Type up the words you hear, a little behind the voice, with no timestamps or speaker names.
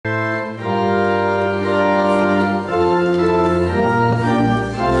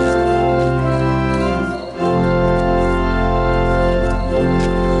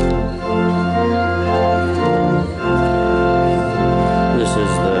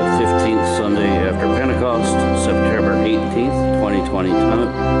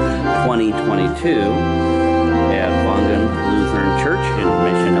2022 at Vangen Lutheran Church in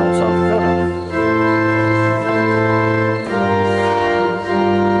Mission Hill, South Dakota.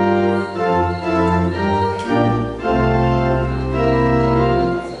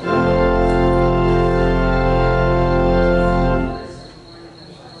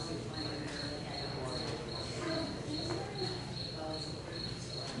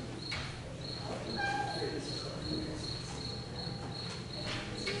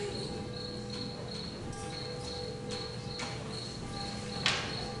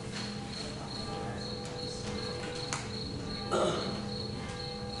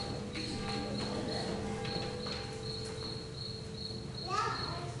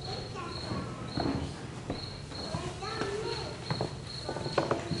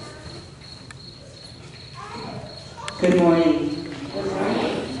 Good morning. Good morning.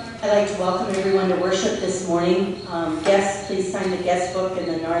 I'd like to welcome everyone to worship this morning. Guests, please sign the guest book in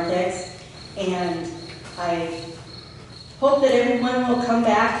the narthex. And I hope that everyone will come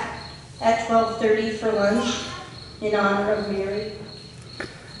back at 12:30 for lunch in honor of Mary.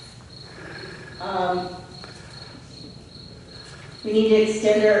 We need to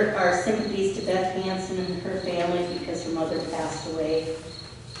extend our sympathies to Beth Hansen and her family because her mother passed away.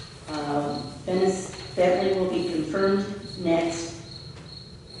 Dennis Bentley will be confirmed next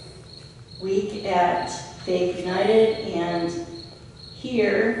week at Faith United, and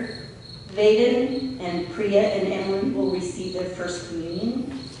here Vaden and Priya and Emily will receive their first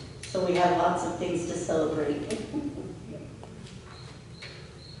communion, so we have lots of things to celebrate.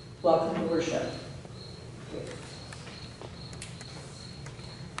 Welcome to worship.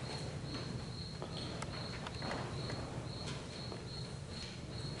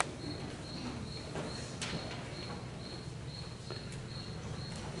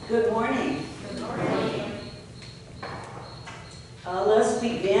 Good morning. Good morning. Let's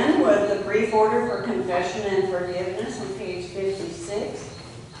begin with the brief order for confession and forgiveness on page 56.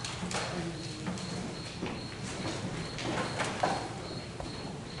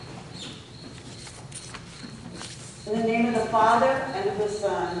 In the name of the Father, and of the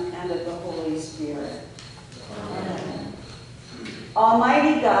Son, and of the Holy Spirit. Amen.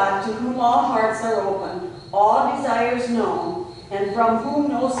 Almighty God, to whom all hearts are open, all desires known, and from whom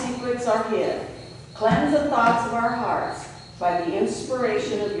no secrets are hid, cleanse the thoughts of our hearts by the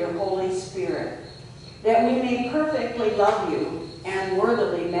inspiration of your Holy Spirit, that we may perfectly love you and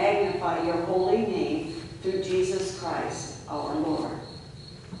worthily magnify your holy name through Jesus Christ our Lord.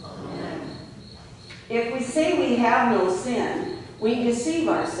 Amen. If we say we have no sin, we deceive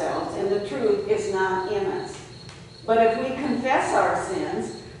ourselves, and the truth is not in us. But if we confess our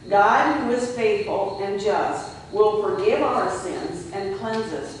sins, God, who is faithful and just, will forgive our sins and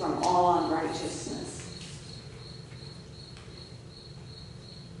cleanse us from all unrighteousness.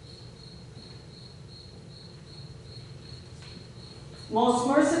 Most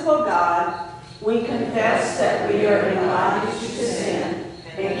merciful God, we confess that we are in bondage to sin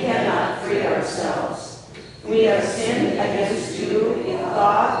and cannot free ourselves. We have sinned against you in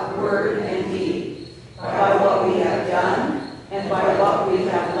thought, word, and deed, by what we have done and by what we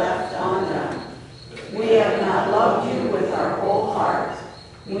have left undone. We have not loved you with our whole heart.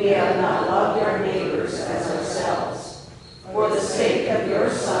 We have not loved our neighbors as ourselves. For the sake of your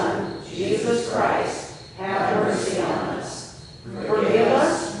Son, Jesus Christ, have mercy on us. Forgive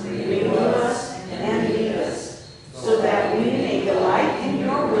us, renew us, and lead us, so that we may delight in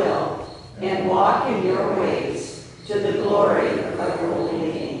your will and walk in your ways, to the glory of your holy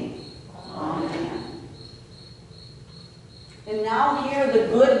name. Amen. And now hear the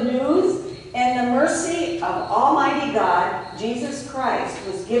good news. And the mercy of Almighty God, Jesus Christ,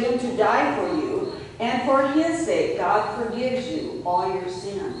 was given to die for you, and for his sake God forgives you all your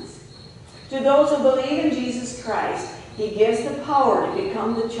sins. To those who believe in Jesus Christ, he gives the power to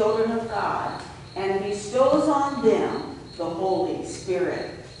become the children of God, and bestows on them the Holy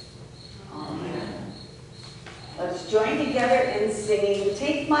Spirit. Amen. Let's join together in singing,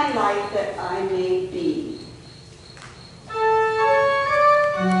 "Take My Life That I May Be."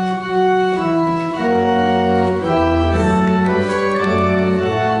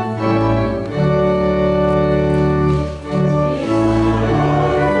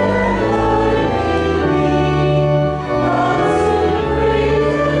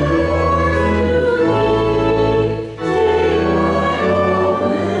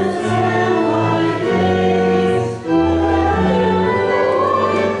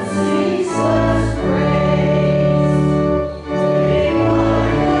 Ceaseless praise.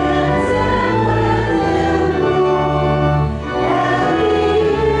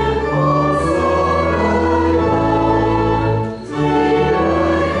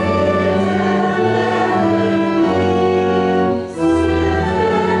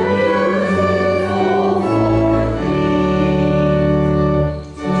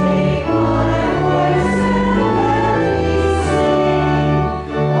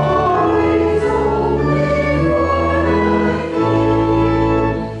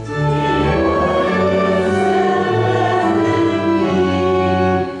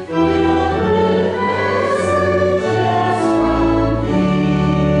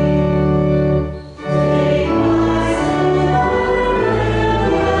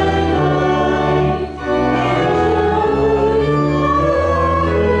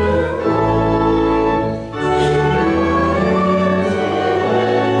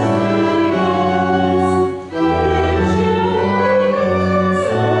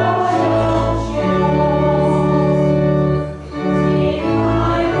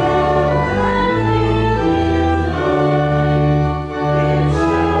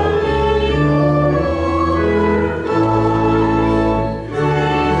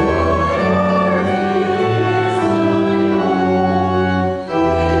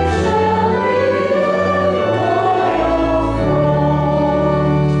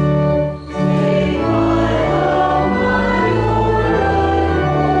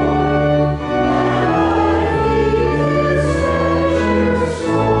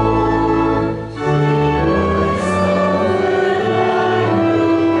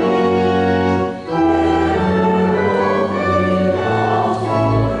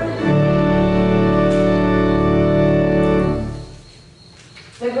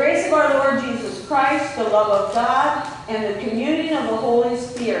 grace of our Lord Jesus Christ, the love of God, and the communion of the Holy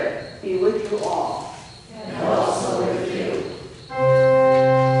Spirit be with you all. And also with you.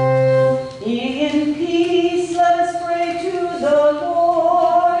 In peace, let us pray to the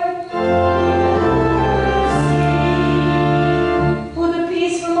Lord. For the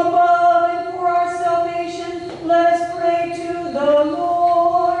peace from above and for our salvation, let us pray to the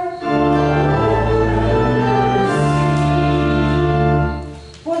Lord.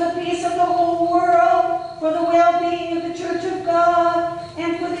 For the peace of the whole world, for the well-being of the Church of God,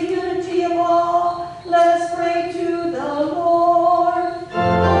 and for the unity of all, let us pray to the Lord.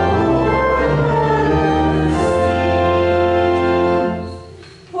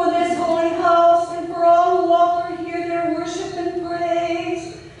 For this holy house and for all who offer here their worship and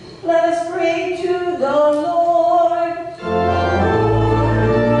praise, let us pray to the Lord.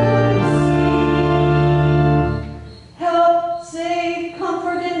 Help, save,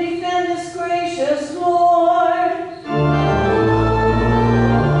 comfort, and defend us, gracious Lord.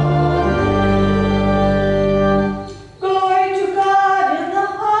 Glory to God in the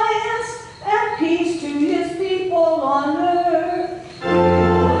highest, and peace to his people on earth.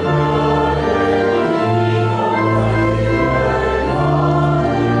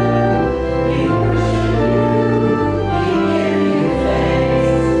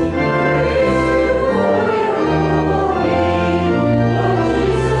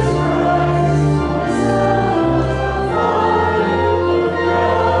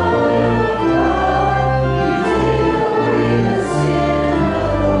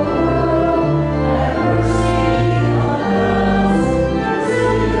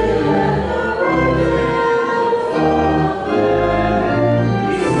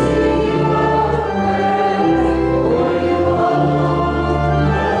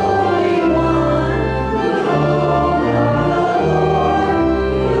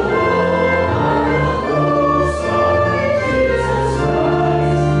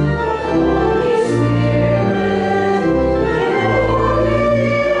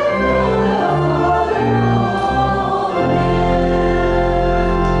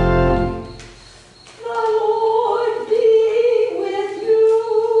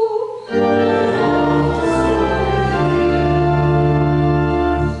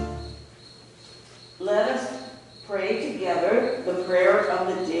 Let us pray together the prayer of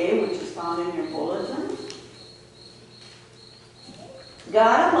the day, which is found in your bulletin.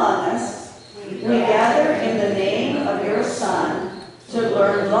 God among us, we gather in the name of your Son to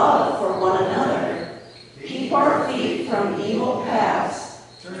learn love for one another. Keep our feet from evil paths.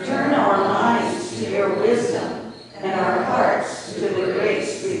 Turn our minds to your wisdom and our hearts to the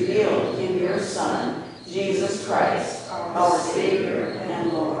grace revealed in your Son, Jesus Christ, our Savior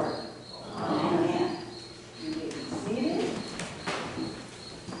and Lord. Amen. You may be seated.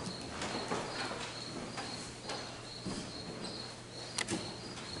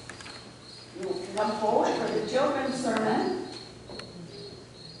 You will come forward for the children's sermon.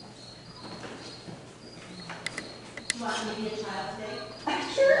 You want me to be a child today?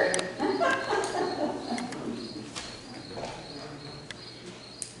 Sure.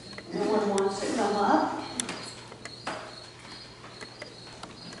 No one wants to come up?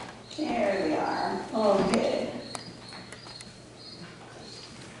 There we are. Okay.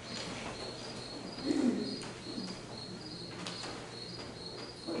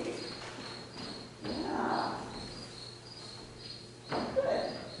 Wait. Yeah.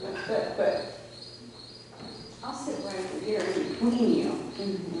 Good. I'll sit right over here in between you.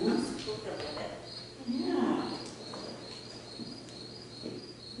 Yeah.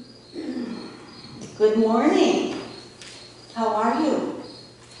 Good morning. How are you?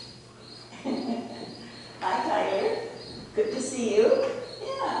 Hi, Tyler. Good to see you.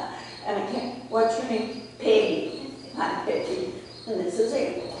 Yeah. And I can't, what's your name? Peggy. Hi, Peggy. And this is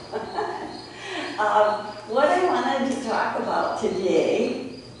April. What I wanted to talk about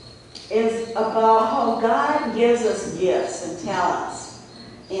today is about how God gives us gifts and talents.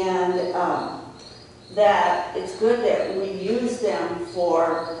 And that it's good that we use them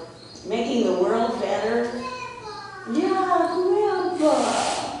for making the world better. Yeah,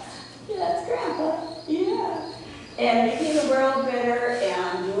 Grandpa. Yes, Grandpa. Yeah. And making the world better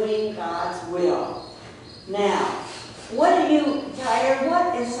and doing God's will. Now, Tyler,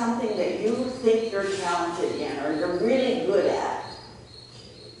 what is something that you think you're talented in or you're really good at?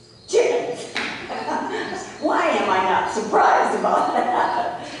 Chickens. Why am I not surprised about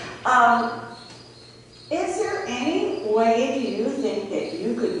that? Is there any way, do you think, that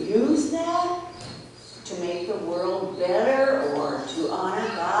you could use that to make the world better or to honor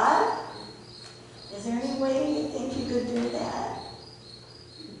God? Is there any way you think you could do that?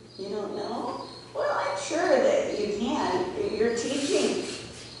 You don't know? Well, I'm sure that you can. You're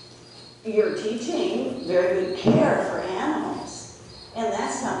teaching very good care for animals. And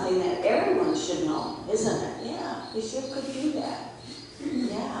that's something that everyone should know, isn't it? Yeah, Bishop could do that.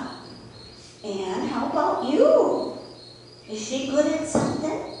 Yeah. And how about you? Is she good at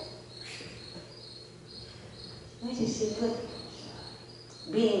something? What is she good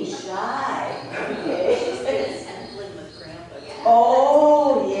at? Being shy. Okay. Snuggling with Grandpa.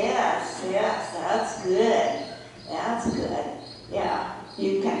 Oh, yes, that's good. That's good. Yeah,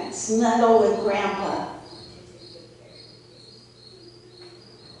 you can snuggle with Grandpa.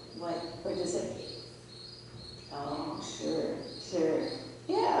 What is it? Oh, sure.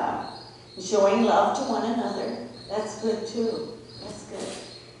 Yeah. Showing love to one another. That's good too. That's good.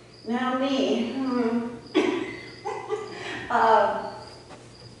 Now me.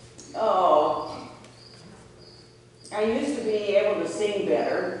 I used to be able to sing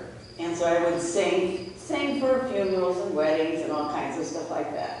better, and so I would sing for funerals and weddings and all kinds of stuff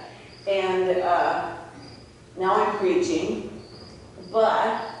like that. And now I'm preaching, but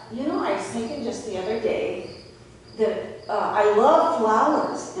I was thinking just the other day that I love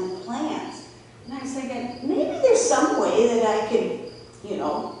flowers and plants, and I was thinking maybe there's some way that I could,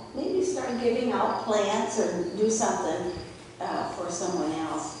 maybe start giving out plants or do something for someone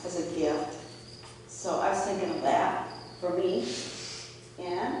else as a gift. So I was thinking of that for me.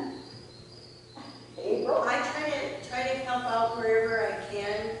 And April? I try to help out wherever I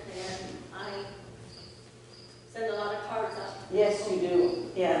can, and I send a lot of cards out. Yes, you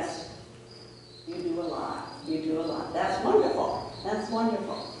do. Yes. You do a lot. That's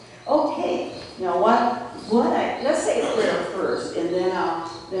wonderful. Okay. Now let's say a prayer first, and then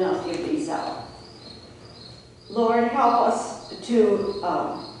I'll give these out. Lord, help us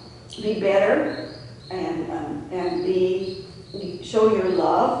to be better and show your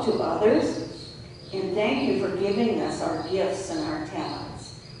love to others. And thank you for giving us our gifts and our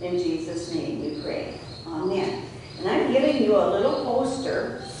talents. In Jesus' name we pray. Amen. And I'm giving you a little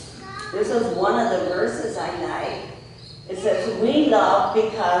poster. This is one of the verses I like. It says, we love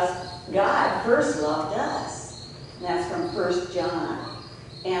because God first loved us. And that's from 1 John.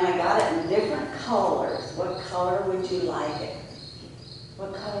 And I got it in different colors. What color would you like it?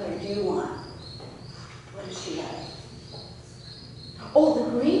 What color do you want? What does she like? Oh, the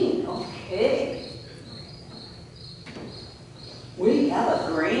green. Okay. We have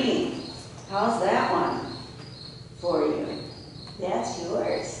a green. How's that one for you? That's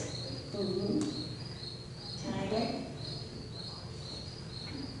yours. Tyler?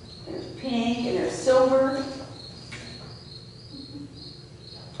 There's pink and there's silver.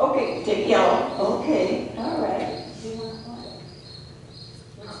 Okay, take yellow. Okay, all right. Do you want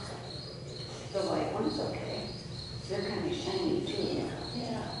what? The white one's okay. They're kind of shiny too.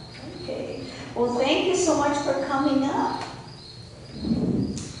 Yeah. Okay. Well, thank you so much for coming up.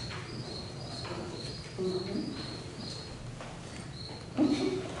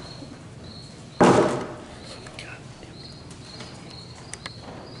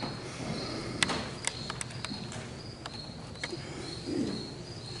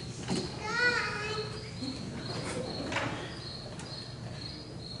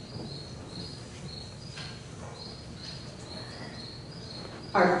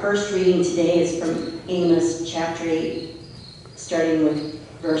 Our first reading today is from Amos chapter 8, starting with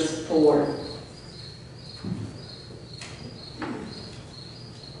verse 4.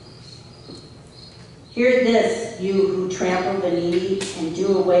 Hear this, you who trample the needy and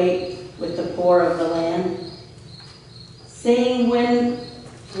do away with the poor of the land, saying, when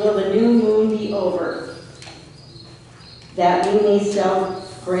will the new moon be over, that we may sell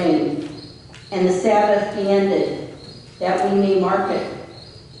grain, and the Sabbath be ended, that we may market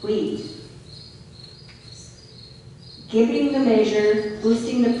wheat, giving the measure,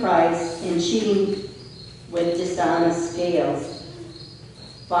 boosting the price, and cheating with dishonest scales,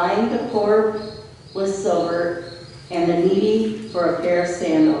 buying the poor with silver, and the needy for a pair of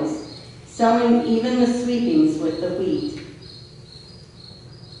sandals, selling even the sweepings with the wheat.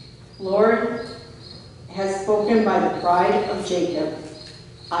 Lord has spoken by the pride of Jacob.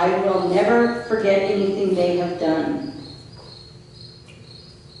 I will never forget anything they have done.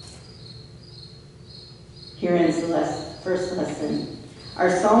 Here ends the first lesson. Our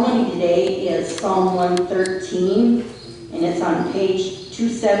psalm today is Psalm 113, and it's on page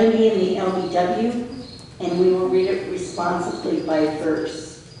 270 in the LBW, and we will read it responsively by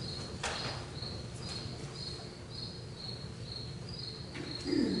verse.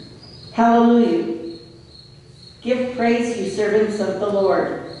 Hallelujah. Give praise, you servants of the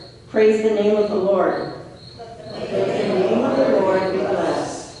Lord. Praise the name of the Lord. Let the name of the Lord be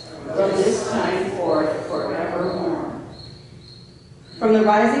blessed. From the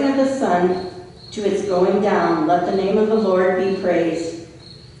rising of the sun to its going down, let the name of the Lord be praised.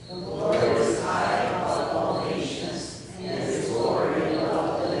 The Lord is high above all nations, and his glory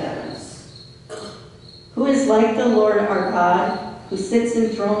above the heavens. Who is like the Lord our God, who sits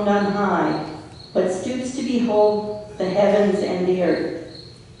enthroned on high, but stoops to behold the heavens and the earth?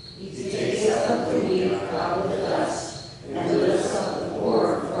 He takes up the weak out of the dust, and lifts up the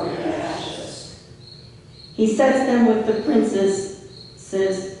poor from the ashes. He sets them with the princes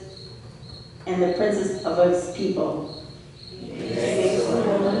and the princes of his people. He makes the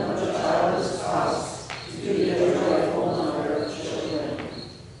woman of the childless house to be a joyful mother of children.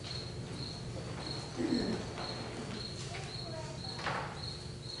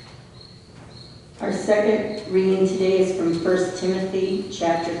 Our second reading today is from 1 Timothy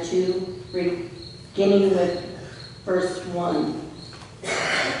chapter 2, beginning with verse 1.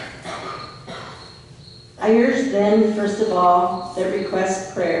 I urge then, first of all, that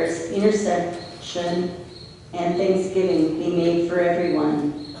requests, prayers, intercession, and thanksgiving be made for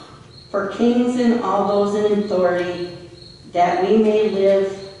everyone, for kings and all those in authority, that we may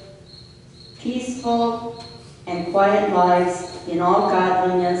live peaceful and quiet lives in all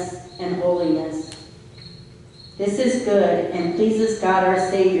godliness and holiness. This is good and pleases God our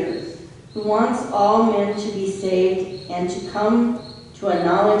Savior, who wants all men to be saved and to come to a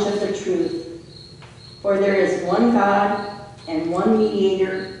knowledge of the truth. For there is one God and one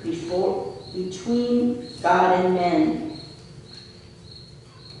mediator between God and men,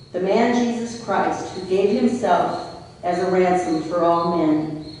 the man Jesus Christ, who gave himself as a ransom for all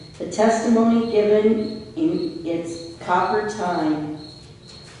men, the testimony given in its proper time.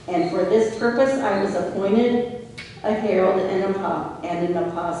 And for this purpose I was appointed a herald and an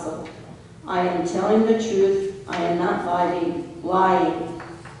apostle. I am telling the truth, I am not lying,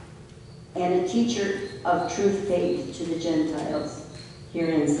 and a teacher of truth faith to the Gentiles. Here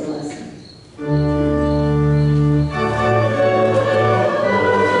ends the lesson.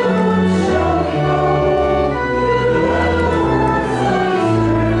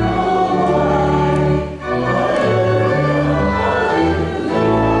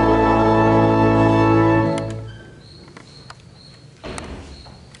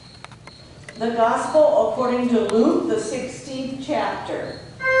 The Gospel according to Luke, the 16th chapter.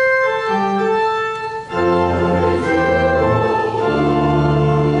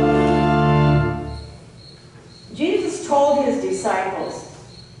 Jesus told his disciples,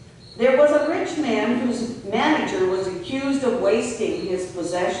 there was a rich man whose manager was accused of wasting his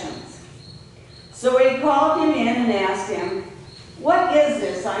possessions. So he called him in and asked him, what is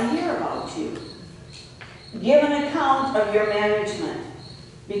this I hear about you? Give an account of your management,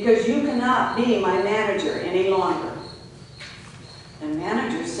 because you cannot be my manager any longer. The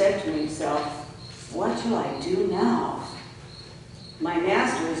manager said to himself, what shall I do now? My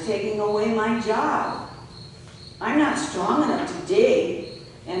master is taking away my job. I'm not strong enough to dig,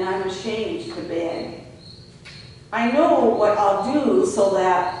 and I'm ashamed to beg. I know what I'll do so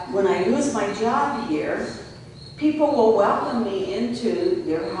that when I lose my job here, people will welcome me into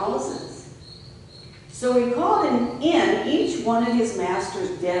their houses. So he called in each one of his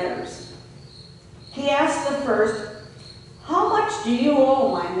master's debtors. He asked the first, how much do you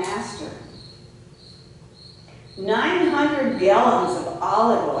owe my master? 900 gallons of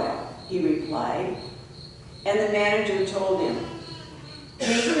olive oil, he replied. And the manager told him,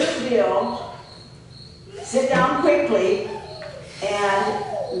 take this bill, sit down quickly,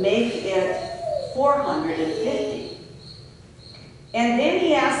 and make it 450. And then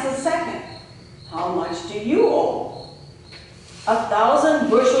he asked the second, how much do you owe? 1,000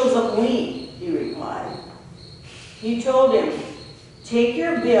 bushels of wheat, he replied. He told him, take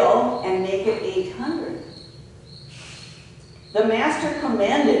your bill and make it 800. The master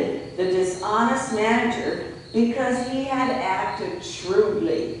commended the dishonest manager because he had acted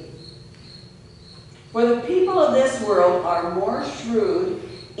shrewdly. For the people of this world are more shrewd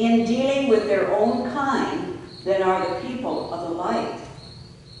in dealing with their own kind than are the people of the light.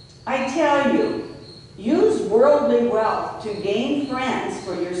 I tell you, use worldly wealth to gain friends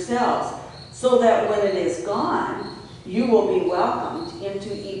for yourselves, so that when it is gone, you will be welcomed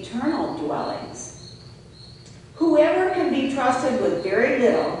into eternal dwellings. Whoever can be trusted with very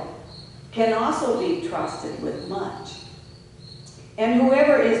little can also be trusted with much. And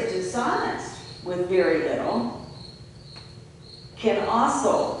whoever is dishonest with very little can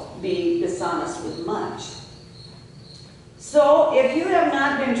also be dishonest with much. So, if you have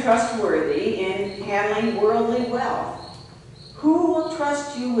not been trustworthy in handling worldly wealth, who will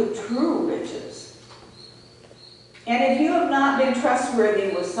trust you with true riches? And if you have not been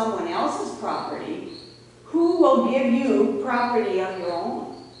trustworthy with someone else's property, Who will give you property of your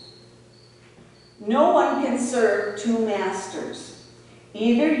own? No one can serve two masters.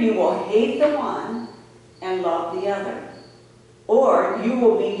 Either you will hate the one and love the other, or you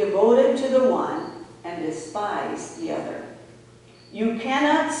will be devoted to the one and despise the other. You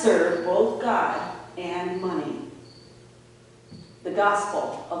cannot serve both God and money. The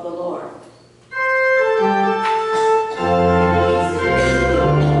Gospel of the Lord.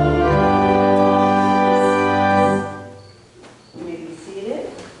 You may be seated.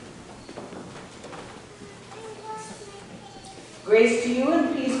 Grace to you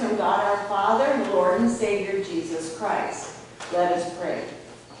and peace from God our Father and the Lord and Savior Jesus Christ. Let us pray.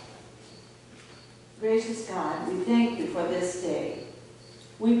 Gracious God, we thank you for this day.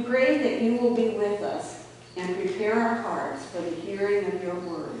 We pray that you will be with us and prepare our hearts for the hearing of your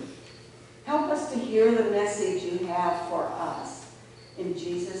word. Help us to hear the message you have for us. In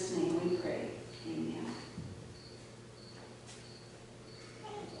Jesus' name we pray. Amen.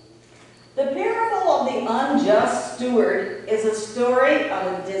 The parable of the unjust steward is a story of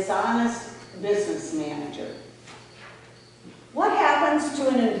a dishonest business manager. What happens to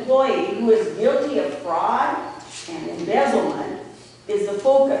an employee who is guilty of fraud and embezzlement is the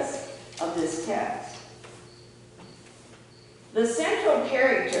focus of this text. The central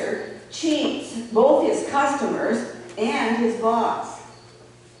character cheats both his customers and his boss.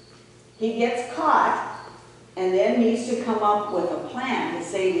 He gets caught and then needs to come up with a plan to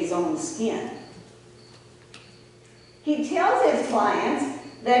save his own skin. He tells his clients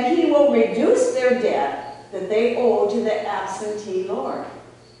that he will reduce their debt that they owe to the absentee Lord.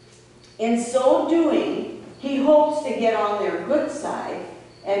 In so doing, he hopes to get on their good side,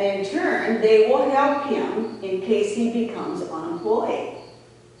 and in turn, they will help him in case he becomes unemployed.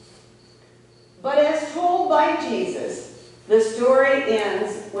 But as told by Jesus, the story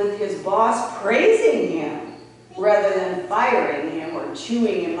ends with his boss praising him rather than firing him or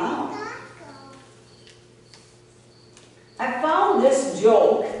chewing him out. I found this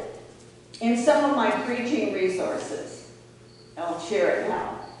joke in some of my preaching resources. I'll share it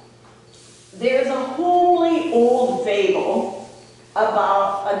now. There's a homely old fable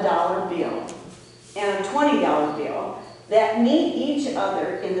about a dollar bill and a $20 bill that meet each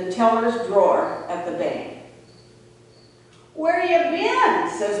other in the teller's drawer at the bank. "Where you been?"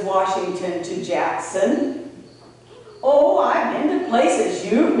 says Washington to Jackson. "Oh, I've been to places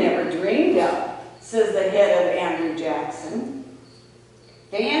you've never dreamed of," says the head of Andrew Jackson.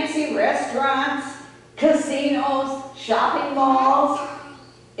 "Fancy restaurants, casinos, shopping malls.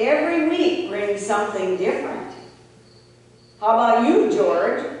 Every week brings something different. How about you,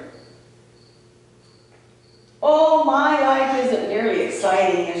 George?" "Oh, my life isn't nearly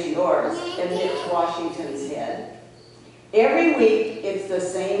exciting as yours," admits Washington's head. "Every week it's the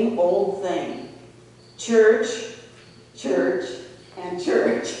same old thing. Church, church, and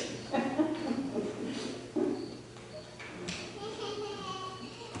church."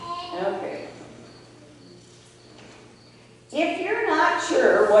 Okay. If you're not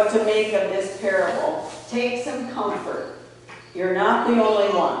sure what to make of this parable, take some comfort. You're not the only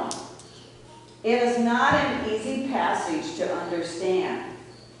one. It is not an easy passage to understand.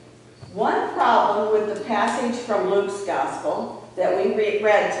 One problem with the passage from Luke's Gospel that we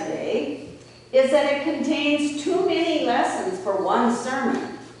read today is that it contains too many lessons for one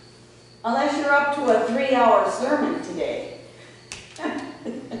sermon, unless you're up to a 3-hour sermon today.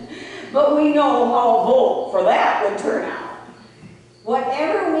 But we know how a vote for that would turn out.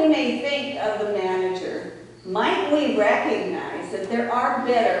 Whatever we may think of the manager, might we recognize that there are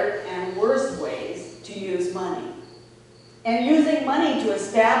better and worse ways to use money? And using money to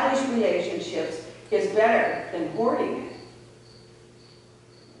establish relationships is better than hoarding it.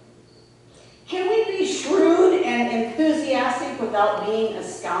 Can we be shrewd and enthusiastic without being a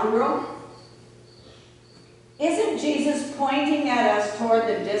scoundrel? Isn't Jesus pointing at us toward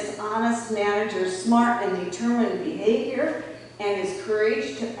the dishonest manager's smart and determined behavior and his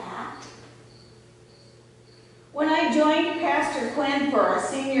courage to act? When I joined Pastor Quinn for our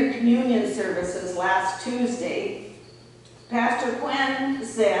senior communion services last Tuesday, Pastor Quinn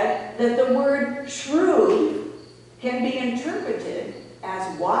said that the word shrewd can be interpreted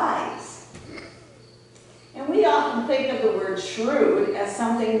as wise. And we often think of the word shrewd as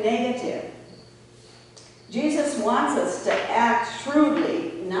something negative. Jesus wants us to act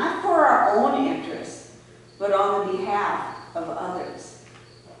shrewdly, not for our own interests, but on the behalf of others.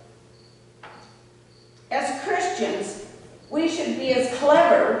 As Christians, we should be as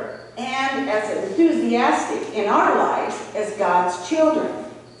clever and as enthusiastic in our lives as God's children,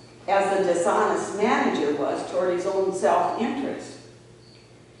 as the dishonest manager was toward his own self-interest.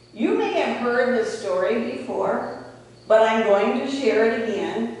 You may have heard this story before, but I'm going to share it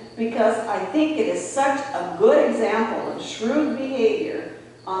again because I think it is such a good example of shrewd behavior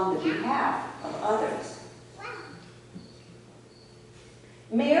on the behalf of others.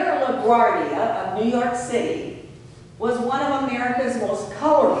 Mayor LaGuardia of New York City was one of America's most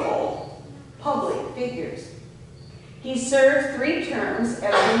colorful public figures. He served 3 terms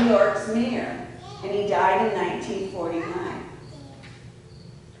as New York's mayor, and he died in 1949.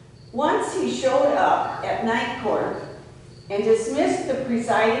 Once he showed up at night court and dismissed the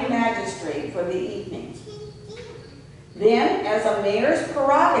presiding magistrate for the evening. Then, as a mayor's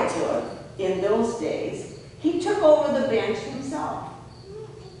prerogative in those days, he took over the bench himself.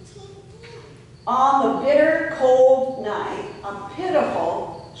 On the bitter, cold night, a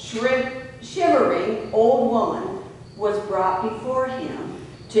pitiful, shivering old woman was brought before him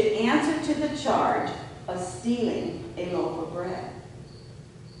to answer to the charge of stealing a loaf of bread.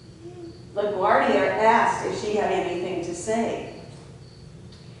 LaGuardia asked if she had anything to say.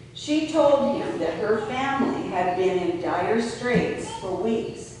 She told him that her family had been in dire straits for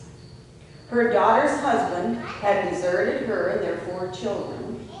weeks. Her daughter's husband had deserted her and their 4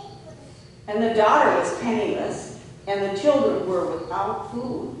 children, and the daughter was penniless, and the children were without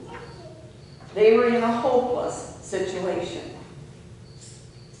food. They were in a hopeless situation.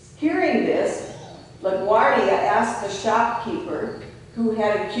 Hearing this, LaGuardia asked the shopkeeper who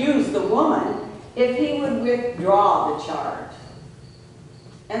had accused the woman if he would withdraw the charge.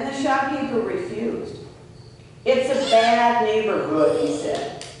 And the shopkeeper refused. "It's a bad neighborhood," he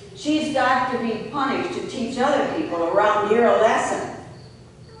said. "She's got to be punished to teach other people around here a lesson."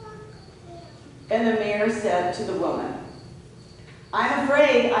 And the mayor said to the woman, "I'm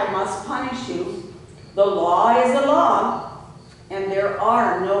afraid I must punish you. The law is the law, and there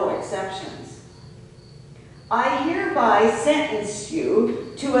are no exceptions. I hereby sentence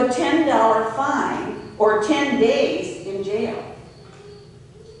you to a $10 fine or 10 days in jail."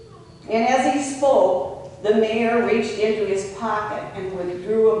 And as he spoke, the mayor reached into his pocket and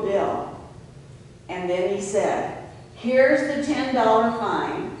withdrew a bill. And then he said, "Here's the $10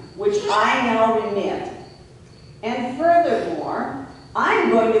 fine, which I now remit. And furthermore,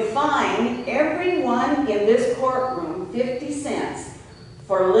 I'm going to fine everyone in this courtroom 50 cents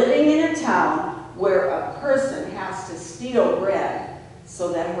for living in a town where a person has to steal bread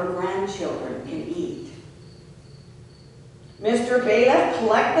so that her grandchildren can eat. Mr. Bailiff,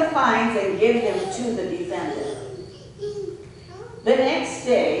 collect the fines and give them to the defendant." The next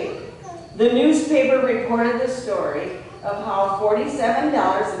day, the newspaper reported the story of how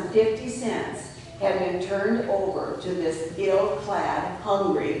 $47.50 had been turned over to this ill-clad,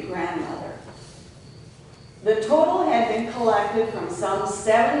 hungry grandmother. The total had been collected from some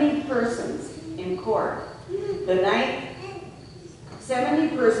 70 persons in court. 70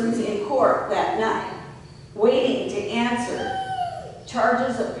 persons in court that night, waiting to answer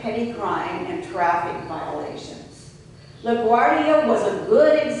charges of petty crime and traffic violations. LaGuardia was a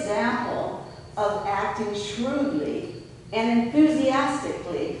good example of acting shrewdly and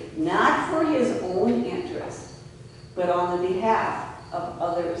enthusiastically, not for his own interest, but on the behalf of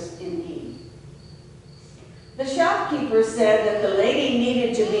others in need. The shopkeeper said that the lady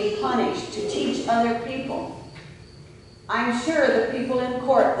needed to be punished to teach other people. I'm sure the people in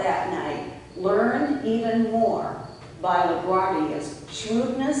court that night learned even more by LaGuardia's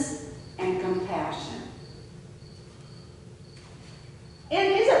shrewdness and compassion.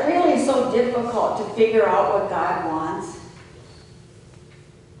 And is it really so difficult to figure out what God wants?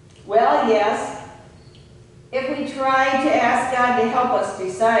 Well, yes. If we tried to ask God to help us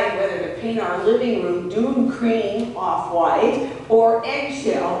decide whether to paint our living room dune cream off-white or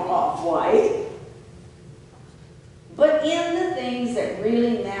eggshell off-white. But in the things that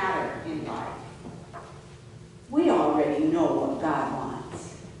really matter in life, we already know what God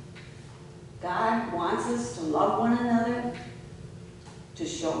wants. God wants us to love one another, to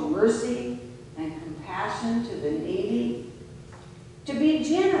show mercy and compassion to the needy, to be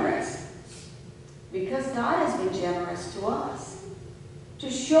generous, because God has been generous to us, to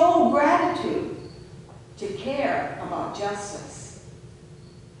show gratitude, to care about justice.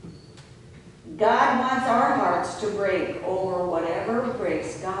 God wants our hearts to break over whatever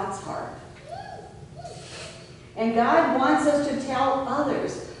breaks God's heart. And God wants us to tell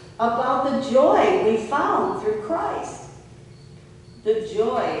others about the joy we found through Christ. The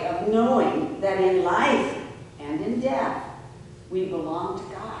joy of knowing that in life and in death, we belong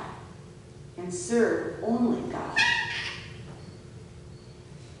to God and serve only God.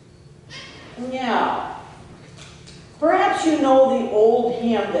 Now, perhaps you know the old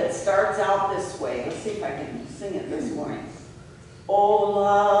hymn that starts out this way. Let's see if I can sing it this morning. Oh,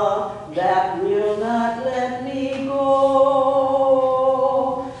 love that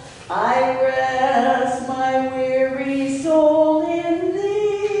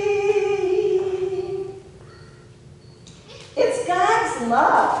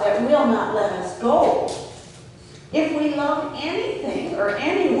love that will not let us go. If we love anything or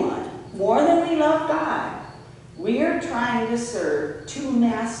anyone more than we love God, we are trying to serve two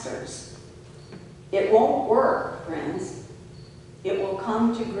masters. It won't work, friends. It will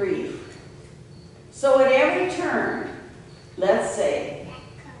come to grief. So at every turn, let's say,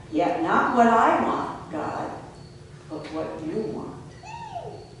 yet not what I want, God, but what you want.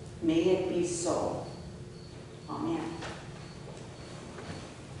 May it be so. Amen.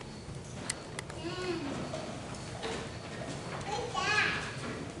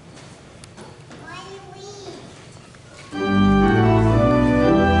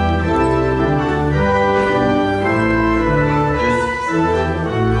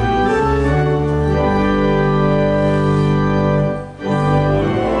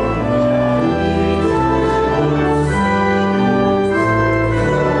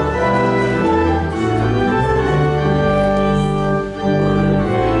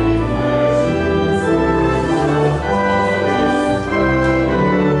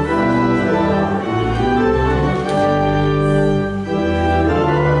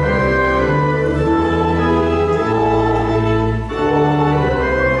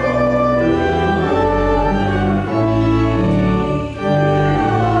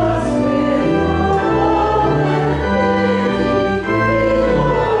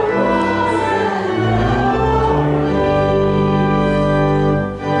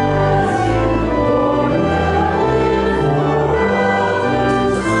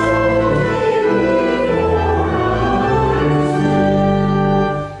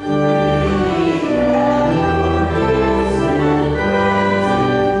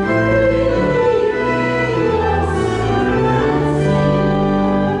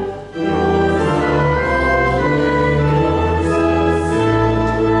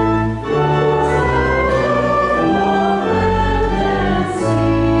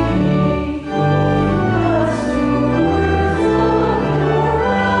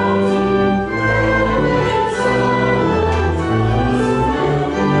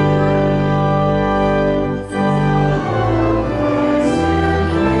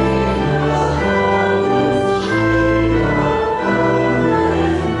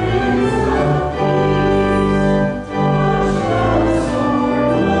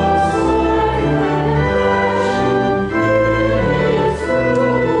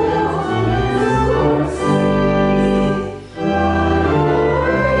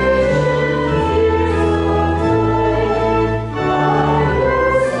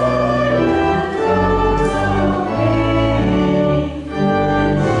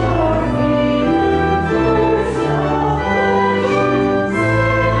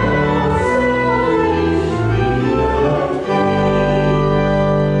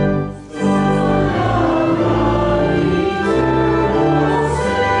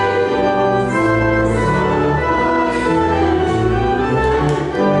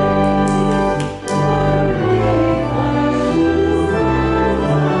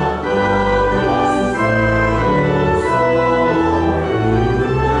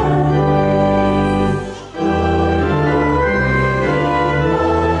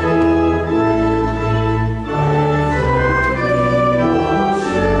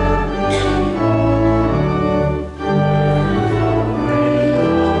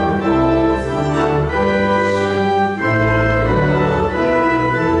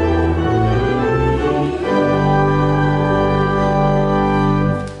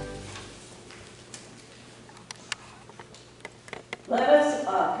 Let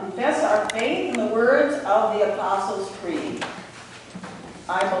us confess our faith in the words of the Apostles' Creed.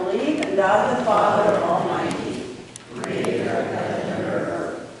 I believe in God the Father Almighty, creator of heaven and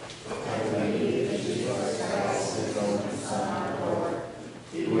earth. I believe in Jesus Christ, his only Son, our Lord.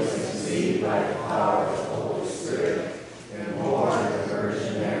 He was conceived by the power of the Holy Spirit and born of the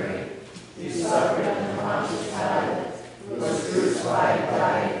Virgin Mary. He suffered under Pontius Pilate, was crucified,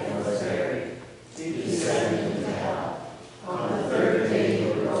 died, and was buried. He descended into hell. On the third day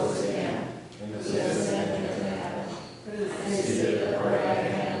he rose again, and ascended into heaven, and is seated at the right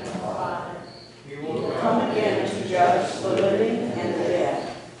hand of the Father. He will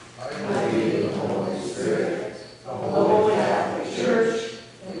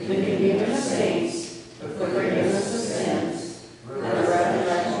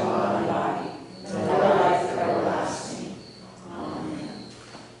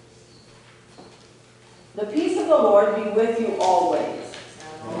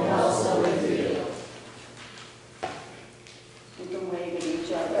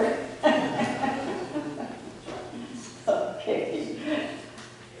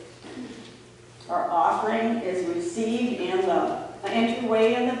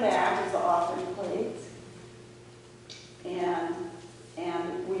entryway in the back is the offering plate.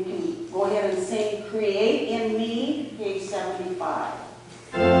 And we can go ahead and sing Create in Me, page 75.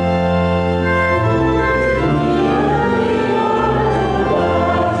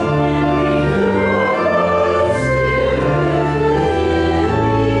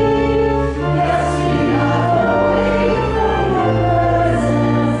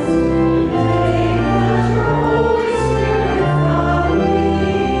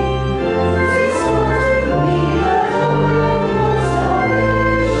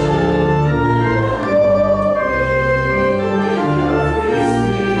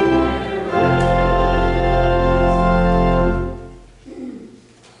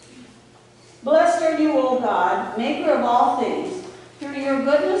 Blessed are you, O God, maker of all things. Through your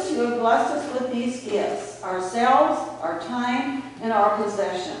goodness you have blessed us with these gifts, ourselves, our time, and our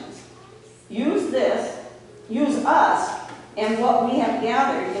possessions. Use us, and what we have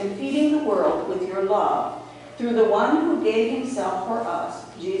gathered in feeding the world with your love, through the one who gave himself for us,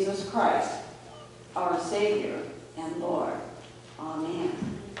 Jesus Christ, our Savior and Lord. Amen.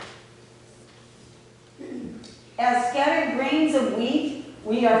 As scattered grains of wheat,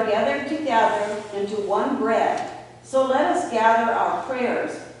 we are gathered together into one bread. So let us gather our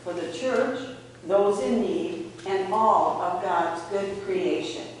prayers for the church, those in need, and all of God's good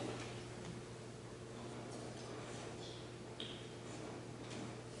creation.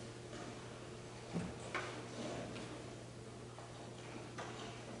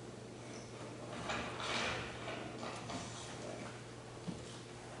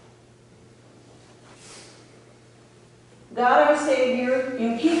 God our Savior,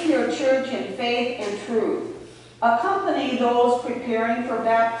 you keep your church in faith and truth. Accompany those preparing for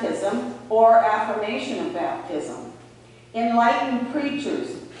baptism or affirmation of baptism. Enlighten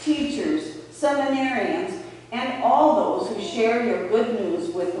preachers, teachers, seminarians, and all those who share your good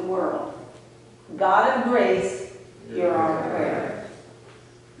news with the world. God of grace, hear our prayer.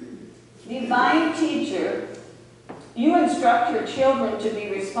 Divine teacher, you instruct your children to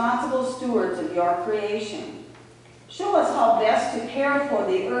be responsible stewards of your creation. Show us how best to care for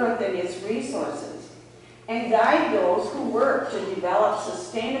the earth and its resources, and guide those who work to develop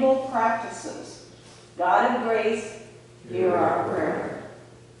sustainable practices. God of grace, hear our prayer.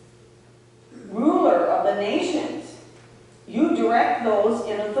 Ruler of the nations, you direct those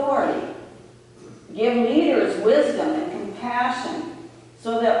in authority. Give leaders wisdom and compassion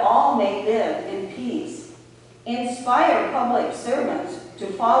so that all may live in peace. Inspire public servants to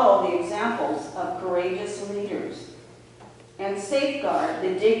follow the examples of courageous leaders. And safeguard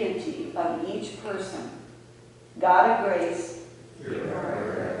the dignity of each person. God of grace, hear our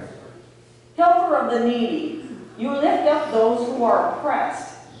prayer. Helper of the needy, you lift up those who are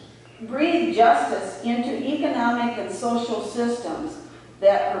oppressed. Breathe justice into economic and social systems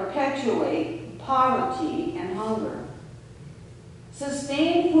that perpetuate poverty and hunger.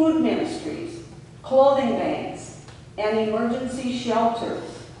 Sustain food ministries, clothing banks, and emergency shelters.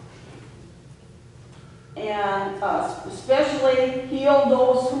 And especially heal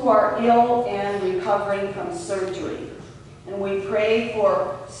those who are ill and recovering from surgery. And we pray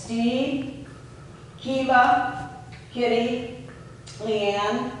for Steve, Kiva, Kitty,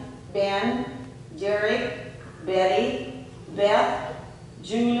 Leanne, Ben, Derek, Betty, Beth,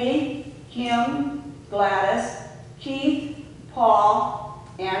 Julie, Kim, Gladys, Keith, Paul,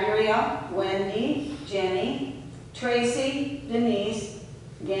 Andrea, Wendy, Jenny, Tracy, Denise,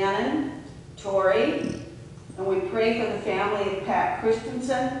 Gannon, Tori, and we pray for the family of Pat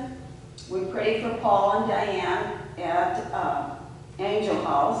Christensen. We pray for Paul and Diane at Angel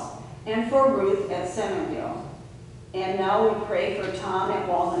House, and for Ruth at Centerville. And now we pray for Tom at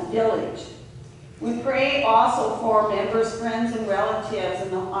Walnut Village. We pray also for members, friends, and relatives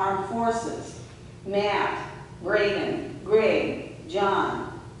in the armed forces, Matt, Braden, Greg,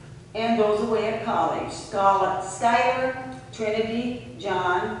 John, and those away at college, Skylar, Trinity,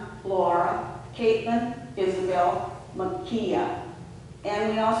 John, Laura, Caitlin, Isabel, Makia.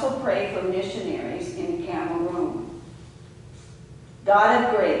 And we also pray for missionaries in Cameroon. God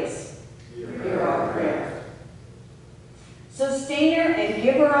of grace, hear our prayer. Sustainer and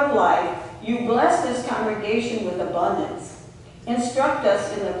giver of life, you bless this congregation with abundance. Instruct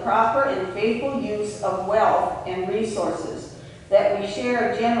us in the proper and faithful use of wealth and resources that we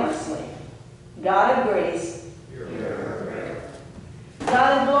share generously. God of grace, hear our prayer.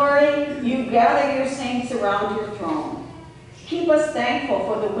 God of glory, you gather your saints around your throne. Keep us thankful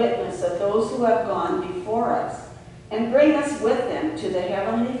for the witness of those who have gone before us, and bring us with them to the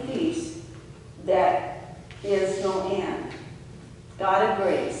heavenly feast that is no end. God of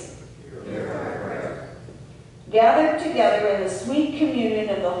grace, hear our prayer. Gathered together in the sweet communion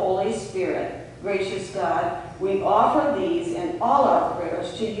of the Holy Spirit, gracious God, we offer these and all our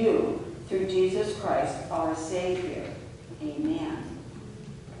prayers to you through Jesus Christ, our Savior. Amen.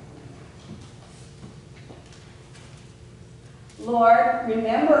 Lord,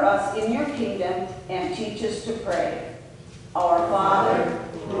 remember us in your kingdom and teach us to pray. Our Father,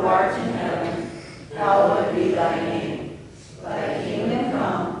 who art in heaven, hallowed be thy name. Thy kingdom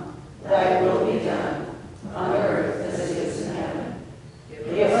come, thy will be done, on earth as it is in heaven.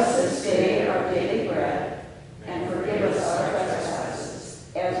 Give us this day our daily bread, and forgive us our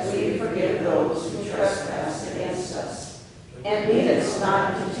trespasses, as we forgive those who trespass against us. And lead us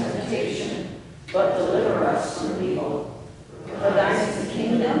not into temptation, but deliver us from evil. For thine is the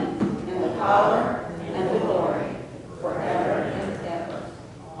kingdom, and the power, and the glory, forever and ever.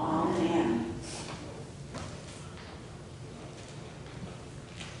 Amen.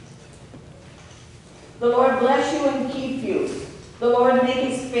 The Lord bless you and keep you. The Lord make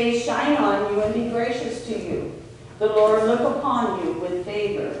his face shine on you and be gracious to you. The Lord look upon you with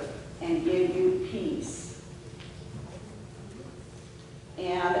favor and give you peace.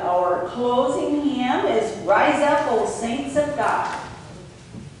 And our closing hymn is Rise Up, O Saints of God.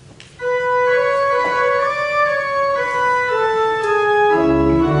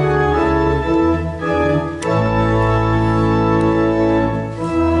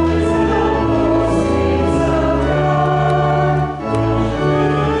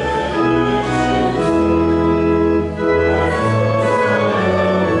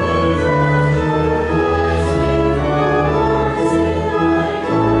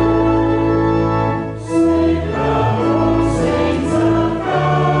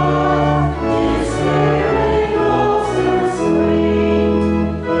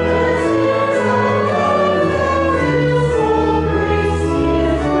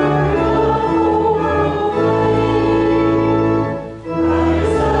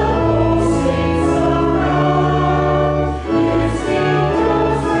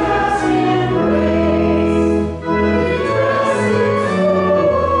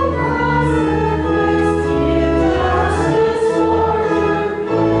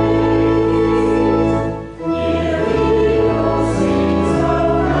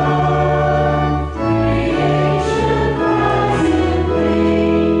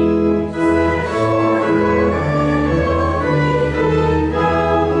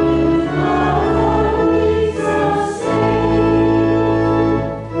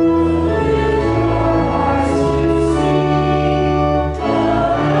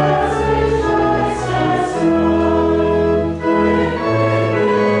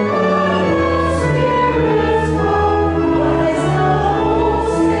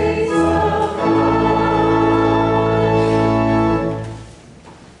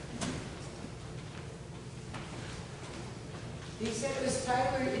 He said it's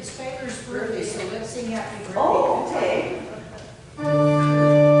Tyler's birthday, so let's sing happy birthday. Oh, okay.